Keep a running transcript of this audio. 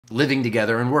living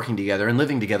together and working together and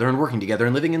living together and working together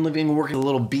and living and living and working.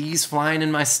 Little bees flying in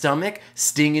my stomach,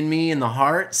 stinging me in the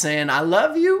heart, saying, I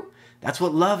love you. That's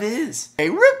what love is. Hey,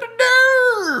 rip the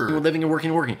door. Living and working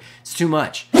and working. It's too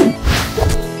much.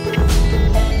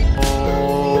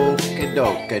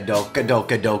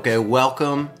 Okie-dokie.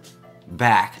 Welcome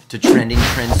back to Trending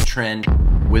Trends Trend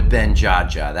with Ben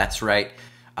Jaja. That's right.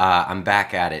 I'm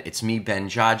back at it. It's me, Ben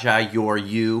Jaja. You're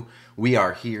you. We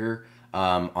are here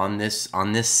on this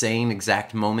same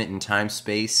exact moment in time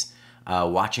space,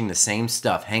 watching the same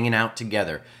stuff, hanging out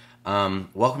together.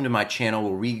 Welcome to my channel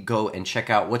where we go and check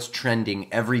out what's trending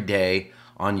every day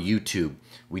on YouTube.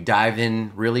 We dive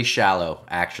in really shallow,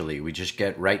 actually. We just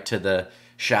get right to the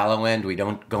shallow end. We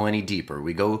don't go any deeper.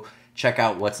 We go check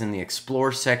out what's in the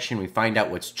explore section. We find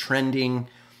out what's trending.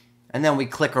 And then we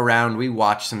click around. We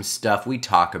watch some stuff. We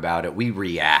talk about it. We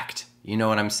react. You know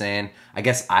what I'm saying? I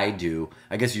guess I do.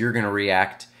 I guess you're going to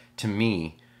react to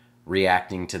me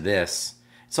reacting to this.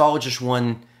 It's all just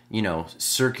one, you know,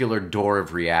 circular door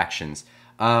of reactions.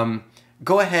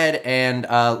 Go ahead and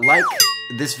like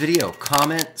this video,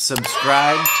 comment,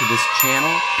 subscribe to this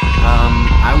channel.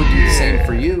 I would do the same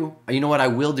for you. You know what? I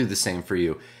will do the same for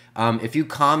you. If you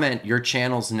comment your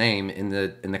channel's name in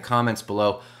the comments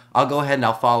below, I'll go ahead and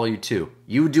I'll follow you too.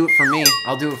 You do it for me,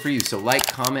 I'll do it for you. So like,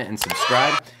 comment, and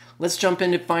subscribe. Let's jump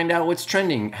in to find out what's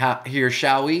trending here,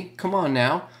 shall we? Come on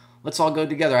now. Let's all go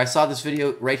together. I saw this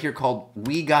video right here called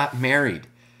We Got Married.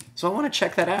 So I want to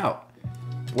check that out.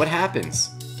 What happens?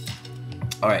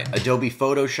 All right, Adobe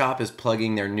Photoshop is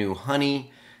plugging their new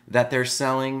honey that they're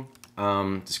selling.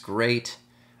 It's great.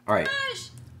 All right. Gosh,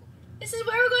 this is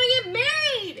where we're going to get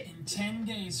married. In 10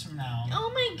 days from now. Oh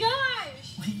my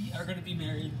gosh. We are going to be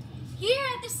married. Here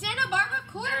at the Santa Barbara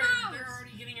courthouse. They're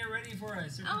already getting it ready for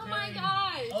us. Oh my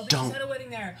gosh. Oh, they just had a wedding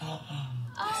there. It's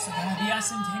going to be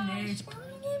us in 10 days. We're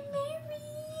going to get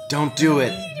married. Don't do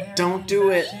it. Don't do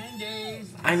it. 10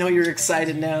 days. I know you're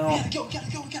excited now.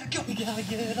 We gotta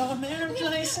get our marriage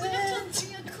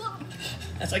license.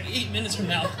 That's like 8 minutes from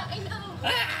now. I know.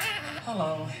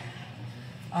 Hello.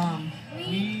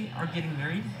 We are getting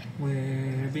married.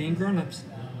 We're being grown-ups.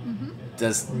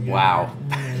 Wow.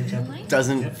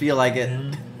 Doesn't feel like it.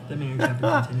 The marriage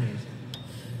happens in 10 days.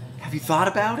 Have you thought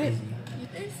about it?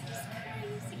 This is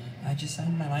crazy. I just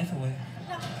signed my life away.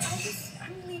 No,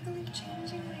 I'm legally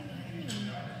changing my name.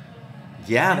 Yeah,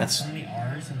 You have that's... so many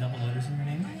R's and double letters in your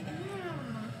name. I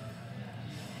am.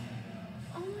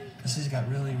 Oh my god. This has got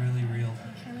really, really real.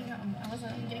 I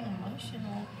wasn't getting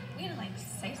emotional. We had to like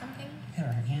say something. Had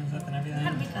our hands up and We had to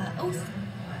everything. make an oath.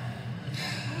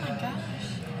 Oh my gosh.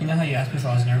 You know how you asked me if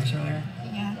I was nervous earlier?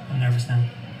 Yeah. I'm nervous now.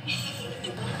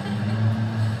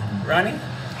 Ronnie?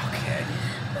 Okay.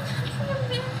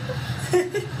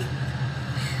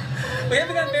 We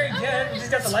haven't gotten married yet. We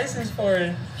just got the license for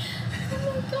it. Oh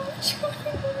my gosh. We're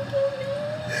going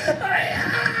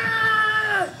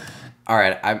All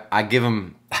right, I give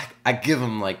him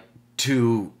like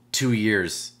two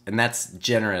years, and that's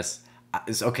generous.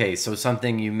 It's okay. So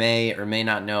something you may or may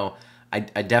not know, I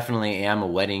definitely am a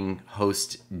wedding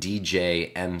host,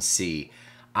 DJ, MC.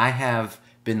 I have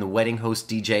been the wedding host,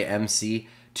 DJ, MC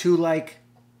to like,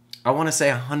 I want to say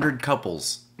 100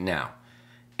 couples now.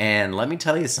 And let me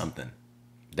tell you something.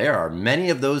 There are many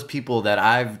of those people that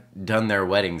I've done their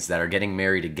weddings that are getting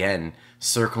married again,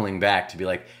 circling back to be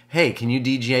like, hey, can you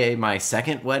DJ my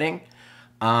second wedding?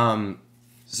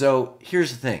 So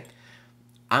here's the thing.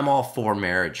 I'm all for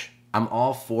marriage. I'm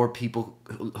all for people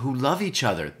who love each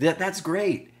other. That's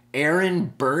great.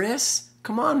 Aaron Burriss,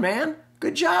 come on, man.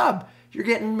 Good job. You're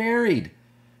getting married.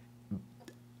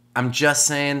 I'm just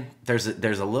saying there's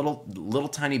a little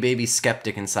tiny baby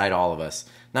skeptic inside all of us.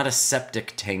 Not a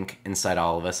septic tank inside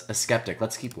all of us. A skeptic.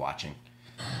 Let's keep watching.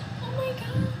 Oh my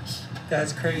gosh.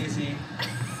 That's crazy.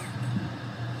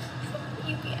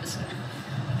 UPS.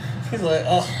 He's like,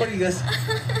 oh, what are you guys?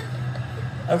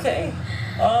 Okay.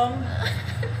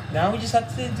 Now we just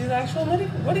have to do the actual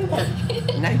wedding part.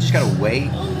 Now you just gotta wait.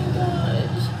 Oh my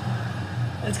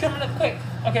gosh. It's coming up quick.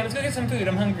 Okay, let's go get some food.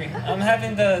 I'm hungry. I'm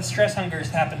having the stress hungers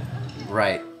happen.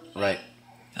 Right.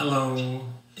 Hello.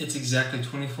 It's exactly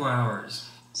 24 hours.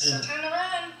 So time to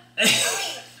run.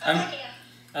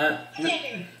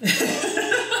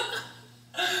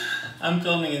 I'm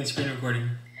filming and screen recording.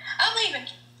 I'm leaving.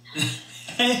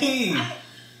 Hey! I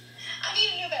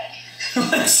need a new bed.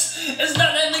 It's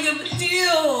not that big of a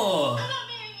deal! I'm not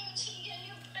marrying you until you get a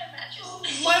new bed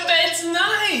mattress. My bed's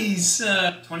nice!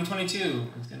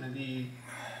 2022 is gonna be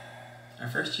our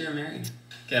first year married.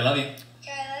 Okay, I love you.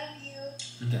 Okay, I love you.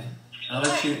 Okay. I'll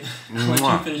let you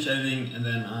finish editing and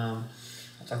then I'll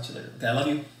talk to you later. Okay, I love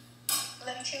you.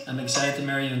 Love you too. I'm excited to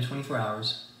marry you in 24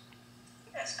 hours.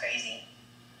 That's crazy.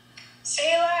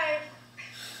 Stay alive.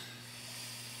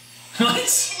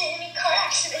 What? Any car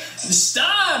accidents.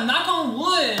 Stop! Knock on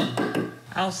wood!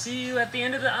 I'll see you at the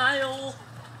end of the aisle.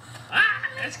 Ah,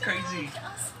 that's crazy.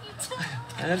 I'll see you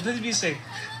too. Please be safe.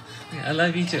 Yeah, I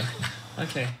love you too.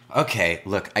 Okay. Okay,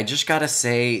 look, I just gotta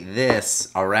say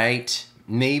this, all right?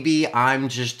 Maybe I'm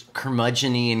just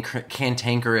curmudgeon-y and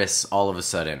cantankerous all of a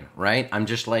sudden, right? I'm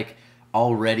just like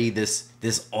already this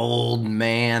old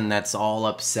man that's all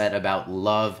upset about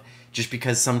love just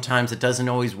because sometimes it doesn't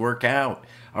always work out.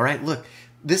 All right, look,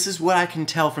 this is what I can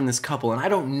tell from this couple, and I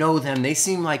don't know them. They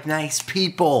seem like nice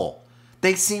people.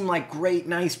 They seem like great,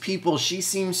 nice people. She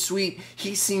seems sweet.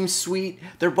 He seems sweet.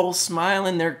 They're both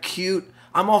smiling. They're cute.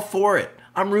 I'm all for it.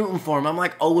 I'm rooting for him. I'm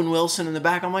like Owen Wilson in the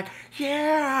back. I'm like,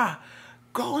 yeah,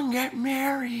 go and get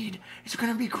married. It's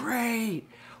going to be great.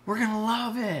 We're going to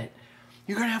love it.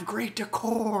 You're going to have great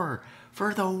decor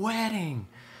for the wedding.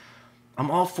 I'm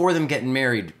all for them getting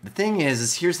married. The thing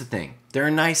is here's the thing. They're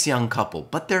a nice young couple,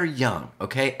 but they're young,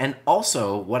 okay? And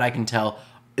also, what I can tell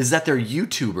is that they're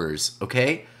YouTubers,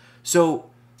 okay? So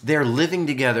they're living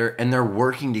together and they're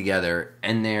working together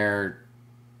and they're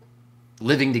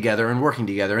living together and working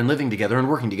together and living together and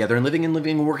working together and living and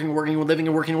working, living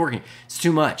and working. It's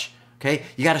too much, okay?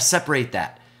 You got to separate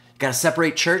that. You got to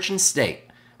separate church and state,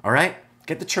 all right?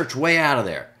 Get the church way out of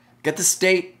there. Get the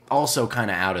state also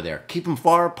kind of out of there. Keep them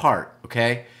far apart,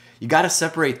 okay? You got to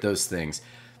separate those things.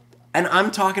 And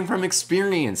I'm talking from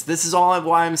experience. This is all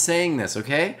why I'm saying this,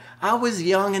 okay? I was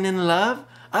young and in love.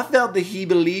 I felt the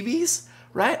heebie-leabies,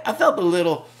 right? I felt the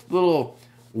little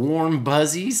warm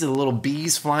buzzies, the little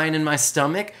bees flying in my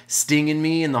stomach, stinging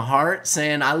me in the heart,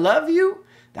 saying, I love you.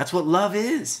 That's what love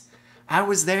is. I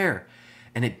was there,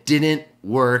 and it didn't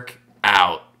work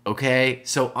out, okay?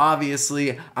 So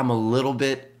obviously, I'm a little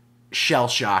bit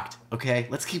shell-shocked, okay?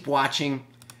 Let's keep watching.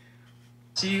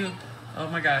 See you. Oh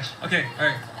my gosh. Okay,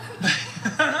 alright.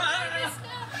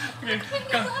 Okay,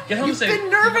 go. Get home safe. You've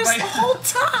been nervous the whole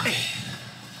time.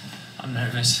 I'm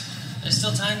nervous. There's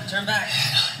still time to turn back.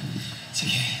 It's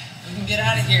okay. We can get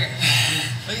out of here.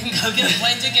 We can go get a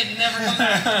plane ticket and never come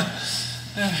back.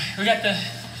 We got the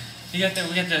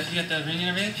ring and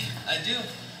everything? I do.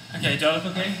 Okay, do I look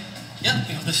okay? Yep.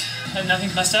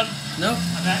 Nothing's messed up? No,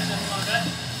 My back? Nothing on my back?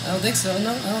 I don't think so.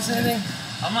 No, I don't see anything.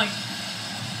 I'm like,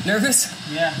 Nervous?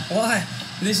 yeah. Why?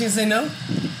 You think she can say no?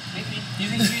 Maybe. You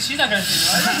think she's not gonna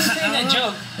say no? I'm not saying that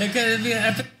joke. It could be an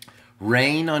epic.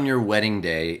 Rain on your wedding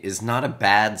day is not a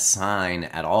bad sign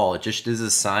at all. It just is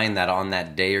a sign that on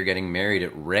that day you're getting married,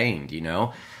 it rained, you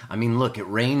know? I mean, look, it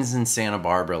rains in Santa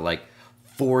Barbara like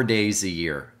 4 days a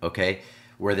year, okay?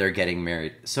 Where they're getting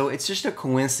married. So it's just a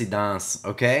coincidence,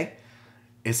 okay?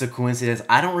 It's a coincidence.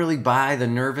 I don't really buy the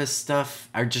nervous stuff.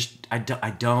 I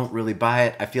don't really buy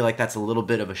it. I feel like that's a little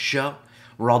bit of a show.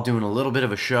 We're all doing a little bit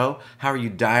of a show. How are you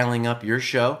dialing up your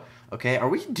show? Okay, are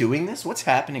we doing this? What's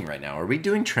happening right now? Are we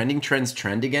doing Trending Trends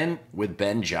Trend again with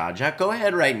Ben Jaja? Go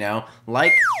ahead right now.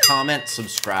 Like, comment,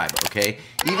 subscribe, okay?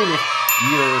 Even if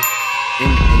you're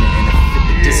in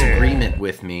a disagreement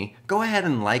with me, go ahead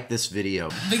and like this video.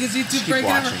 Biggest YouTube Keep break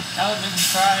ever. watching. That would make me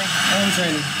cry. I'm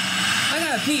training. I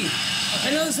gotta pee.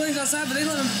 I know this swing's outside, but they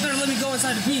better let me go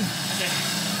inside to pee. Okay.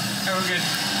 Okay, we're good.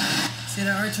 See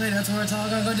that archway? That's where it's all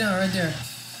gonna go down, right there.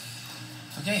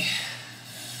 Okay.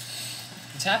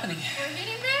 It's happening. We're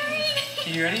getting married.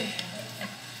 Okay, you ready?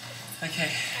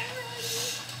 Okay.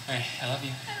 Alright, I love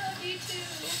you. I love you too.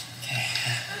 Okay.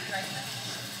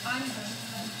 I'm going to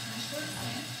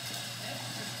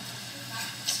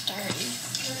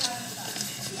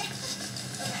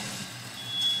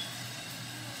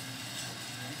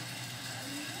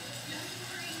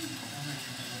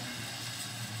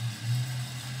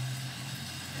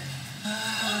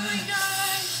Oh my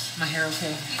gosh. My hair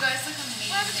okay? You guys look amazing.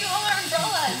 Why would you all our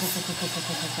umbrellas? You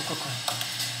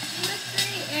look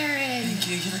great, Aaron. Thank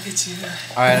you. You look good too.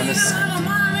 All right, I'm gonna.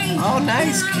 Mommy! Oh,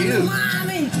 nice, cute.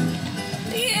 Mommy!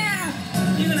 Yeah!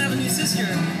 You're gonna have a new sister.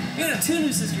 You're gonna have 2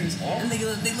 new sisters. And they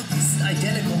look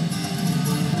identical.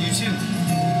 You too.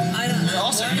 I don't know.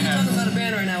 also Why are you gonna have- talking about a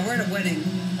band right now? We're at a wedding.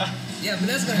 Yeah,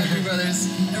 Vanessa's gonna have 3 brothers.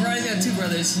 And Ronnie's gonna have 2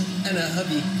 brothers. And a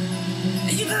hubby.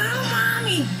 And you're gonna have a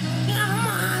mommy! You're gonna have a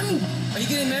mommy! Are you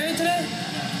getting married today?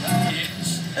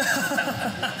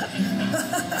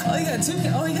 Oh, you got 2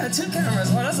 cameras.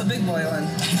 Oh, that's a big boy one.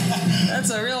 That's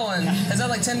a real one. Is that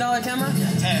like $10 camera?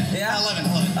 10. Yeah. 11.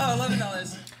 Oh,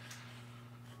 $11.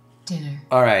 Dinner.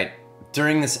 All right.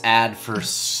 During this ad for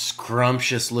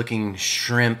scrumptious looking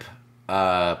shrimp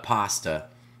pasta,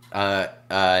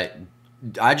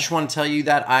 I just want to tell you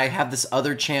that I have this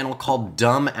other channel called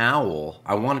Dumb Owl.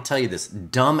 I want to tell you this.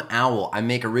 Dumb Owl. I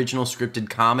make original scripted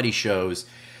comedy shows.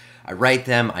 I write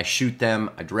them, I shoot them,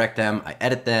 I direct them, I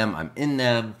edit them, I'm in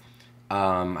them.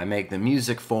 I make the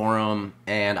music for them,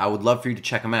 and I would love for you to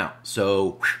check them out.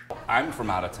 So, I'm from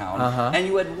out of town, and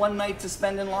you had one night to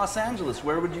spend in Los Angeles.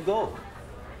 Where would you go?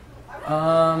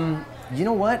 You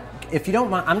know what? If you don't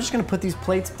mind, I'm just gonna put these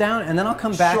plates down, and then I'll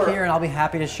come back here, and I'll be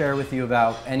happy to share with you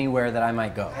about anywhere that I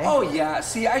might go. Oh yeah,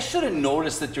 see, I should have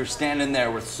noticed that you're standing there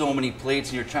with so many plates,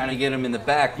 and you're trying to get them in the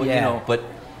back, but you know, but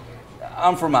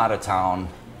I'm from out of town.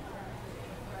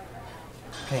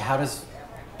 Okay, how does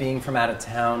being from out of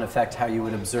town affect how you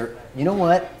would observe? You know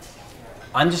what?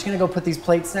 I'm just gonna go put these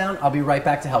plates down. I'll be right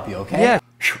back to help you, okay? yeah.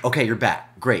 Okay, you're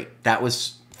back. Great. That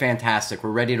was fantastic. We're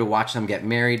ready to watch them get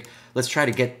married. Let's try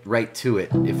to get right to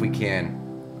it if we can.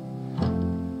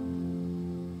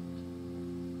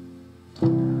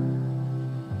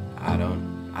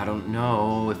 I don't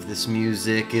know if this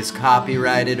music is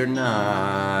copyrighted or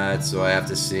not, so I have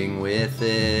to sing with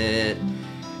it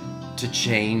to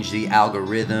change the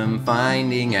algorithm,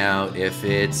 finding out if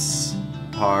it's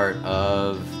part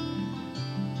of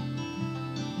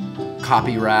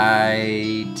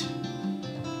copyright.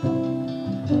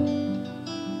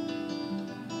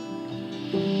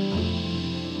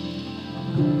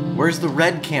 Where's the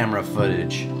red camera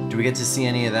footage? Do we get to see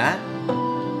any of that?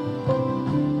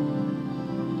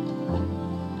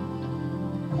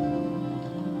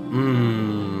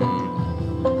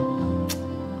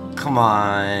 Come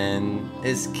on.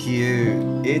 It's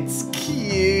cute. It's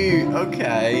cute.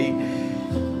 Okay.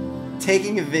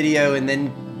 Taking a video and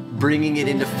then bringing it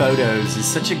into photos is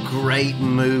such a great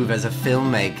move as a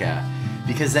filmmaker,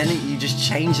 because then you just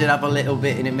change it up a little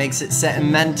bit and it makes it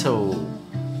sentimental.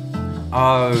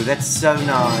 Oh, that's so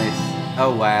nice.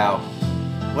 Oh, wow.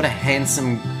 What a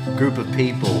handsome group of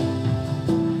people.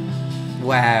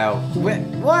 Wow.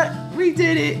 What? We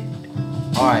did it.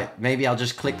 Alright, maybe I'll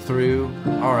just click through.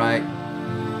 Alright.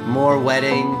 More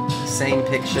wedding, same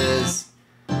pictures.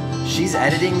 She's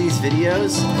editing these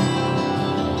videos?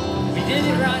 We did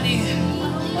it, Rodney.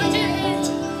 We did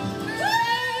it.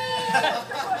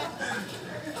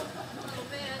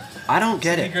 I don't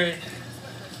get it. Great.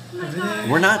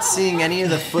 We're not seeing any of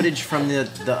the footage from the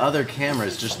other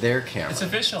cameras, just their camera. It's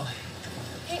official.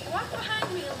 Hey, walk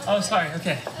behind me a little. Oh, sorry.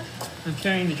 Okay. I'm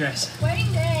carrying the dress.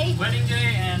 Wedding day. Wedding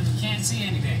day and can't see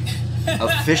anything.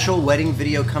 Official wedding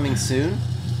video coming soon?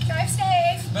 Drive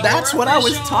safe. But That's we're what I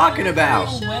was official. talking You're about.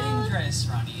 wearing a wedding dress,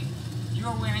 Ronnie. You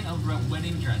are wearing a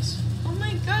wedding dress. Oh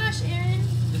my gosh, Aaron.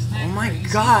 Isn't that Oh my crazy?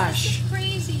 gosh. It's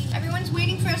crazy. Everyone's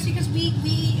waiting for us because we're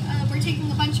taking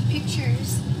a bunch of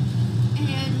pictures,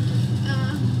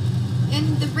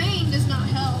 and the rain does not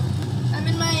help. I'm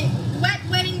in my wet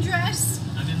wedding dress.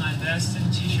 I'm in my vest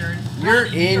and t-shirt. You're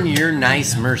in your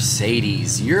nice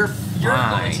Mercedes. You're You're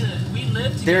fine. going to. We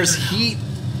live together. There's now. heat.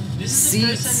 This is the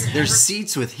first time Seats. you're There's ever-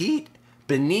 seats with heat.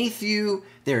 Beneath you,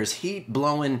 there's heat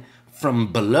blowing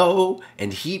from below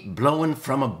and heat blowing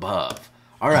from above.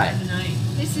 All right. The night.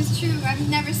 This is true. I've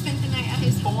never spent the night at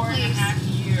his 4.5 place.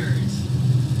 years.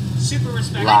 Super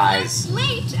respectful. Lies.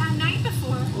 Late at night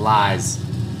before. Lies.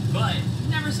 But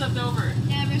never slept over.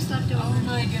 Never slept over. Oh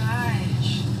my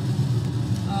gosh.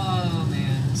 Oh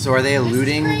man. So are they This is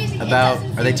alluding crazy. It about?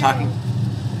 doesn't Are they feel talking? real.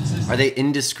 This is Are they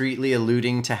indiscreetly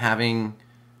alluding to having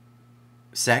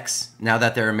sex now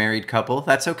that they're a married couple?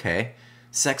 That's okay.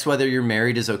 Sex whether you're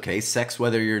married is okay. Sex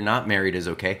whether you're not married is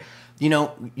okay. You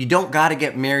know, you don't got to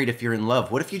get married if you're in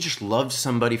love. What if you just loved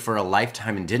somebody for a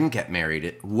lifetime and didn't get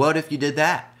married? What if you did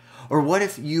that? Or what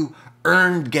if you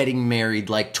earned getting married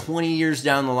like 20 years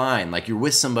down the line? Like you're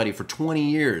with somebody for 20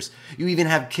 years. You even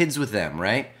have kids with them,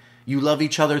 right? You love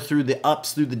each other through the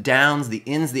ups, through the downs, the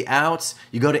ins, the outs.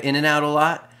 You go to In-N-Out a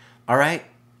lot, all right?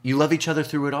 You love each other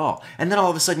through it all. And then all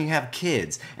of a sudden you have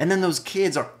kids. And then those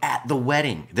kids are at the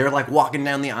wedding. They're like walking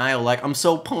down the aisle like, I'm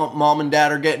so pumped mom and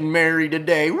dad are getting married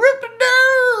today.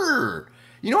 Rip-a-dur!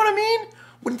 You know what I mean?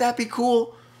 Wouldn't that be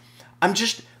cool?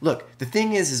 Look, the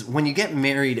thing is when you get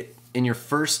married in your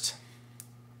first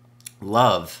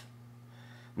love,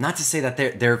 not to say that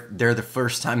they're the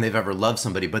first time they've ever loved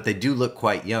somebody, but they do look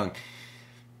quite young.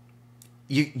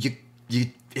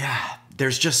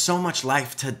 There's just so much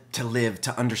life to live,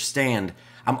 to understand.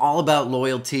 I'm all about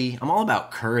loyalty. I'm all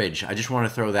about courage. I just want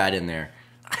to throw that in there.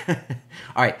 All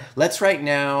right, let's right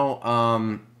now,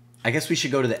 I guess we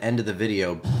should go to the end of the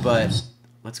video, but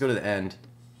let's go to the end.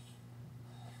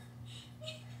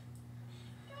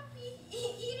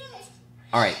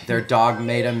 All right, their dog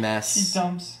made a mess.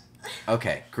 dumps.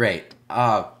 Okay, great.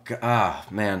 Oh,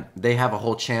 man, they have a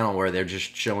whole channel where they're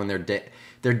just showing their day.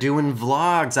 They're doing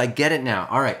vlogs. I get it now.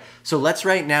 All right. So let's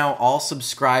right now all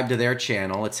subscribe to their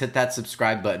channel. Let's hit that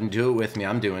subscribe button. Do it with me.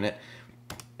 I'm doing it.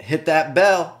 Hit that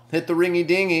bell. Hit the ringy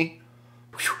dingy.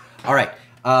 Whew. All right.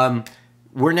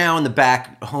 We're now in the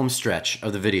back home stretch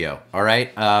of the video. All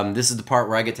right. This is the part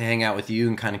where I get to hang out with you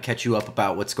and kind of catch you up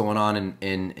about what's going on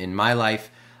in my life.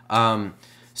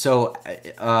 So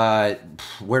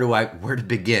where to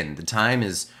begin? The time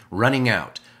is running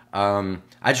out.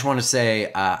 I just want to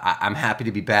say I'm happy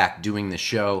to be back doing this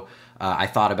show. I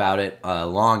thought about it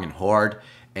long and hard,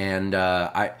 and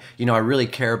I really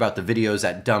care about the videos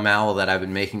at Dumb Owl that I've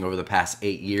been making over the past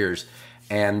 8 years,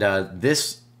 and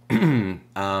this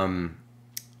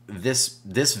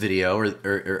this video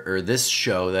or this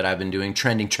show that I've been doing,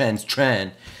 Trending Trends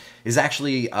Trend, is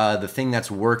actually the thing that's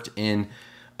worked in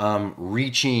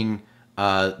reaching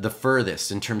the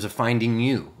furthest in terms of finding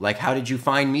you. Like, how did you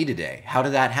find me today? How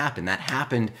did that happen? That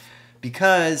happened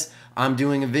because I'm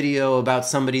doing a video about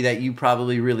somebody that you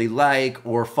probably really like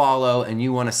or follow, and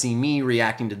you want to see me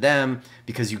reacting to them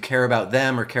because you care about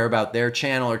them or care about their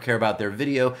channel or care about their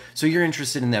video. So you're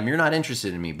interested in them. You're not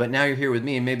interested in me, but now you're here with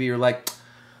me, and maybe you're like,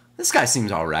 this guy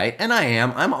seems all right. And I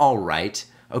am. I'm all right.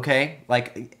 Okay?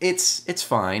 Like, it's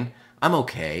fine. I'm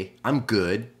okay. I'm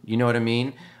good. You know what I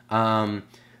mean? I'm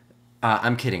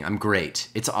kidding. I'm great.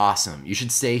 It's awesome. You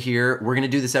should stay here. We're going to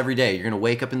do this every day. You're going to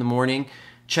wake up in the morning,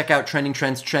 check out Trending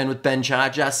Trends Trend with Ben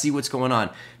Jaja, see what's going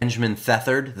on. Benjamin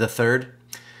Thethard the third.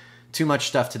 Too much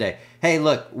stuff today. Hey,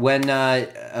 look, when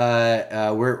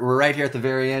we're right here at the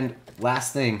very end.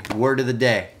 Last thing, word of the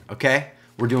day, okay?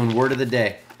 We're doing word of the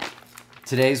day.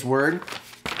 Today's word,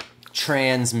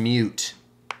 transmute.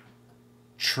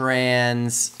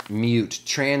 Transmute.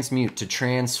 Transmute, to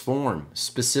transform,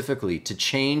 specifically to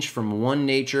change from one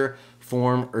nature,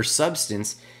 form, or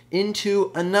substance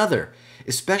into another,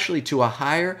 especially to a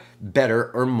higher,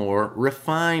 better, or more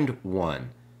refined one.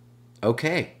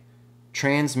 Okay,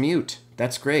 transmute.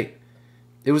 That's great.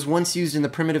 It was once used in the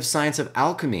primitive science of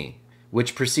alchemy,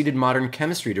 which preceded modern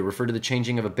chemistry, to refer to the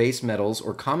changing of a base metals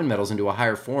or common metals into a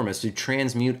higher form, as to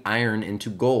transmute iron into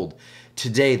gold.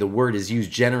 Today, the word is used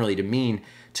generally to mean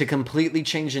to completely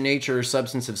change the nature or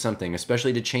substance of something,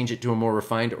 especially to change it to a more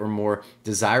refined or more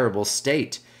desirable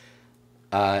state.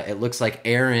 It looks like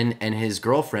Aaron and his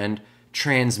girlfriend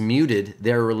transmuted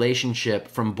their relationship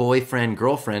from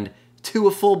boyfriend-girlfriend to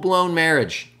a full-blown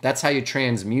marriage. That's how you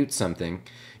transmute something.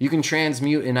 You can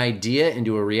transmute an idea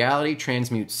into a reality,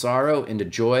 transmute sorrow into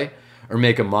joy, or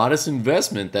make a modest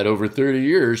investment that over 30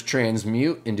 years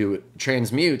transmutes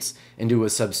into a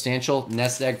substantial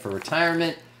nest egg for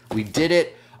retirement. We did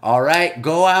it. All right,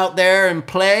 go out there and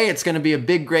play. It's going to be a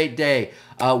big, great day.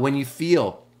 When you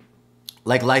feel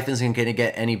like life isn't going to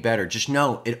get any better, just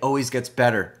know it always gets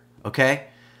better, okay?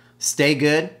 Stay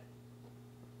good.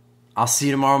 I'll see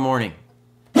you tomorrow morning.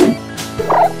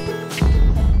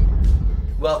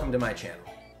 Welcome to my channel.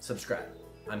 Subscribe.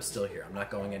 I'm still here. I'm not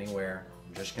going anywhere.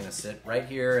 I'm just going to sit right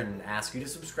here and ask you to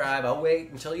subscribe. I'll wait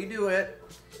until you do it.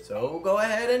 So go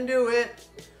ahead and do it.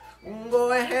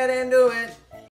 Go ahead and do it.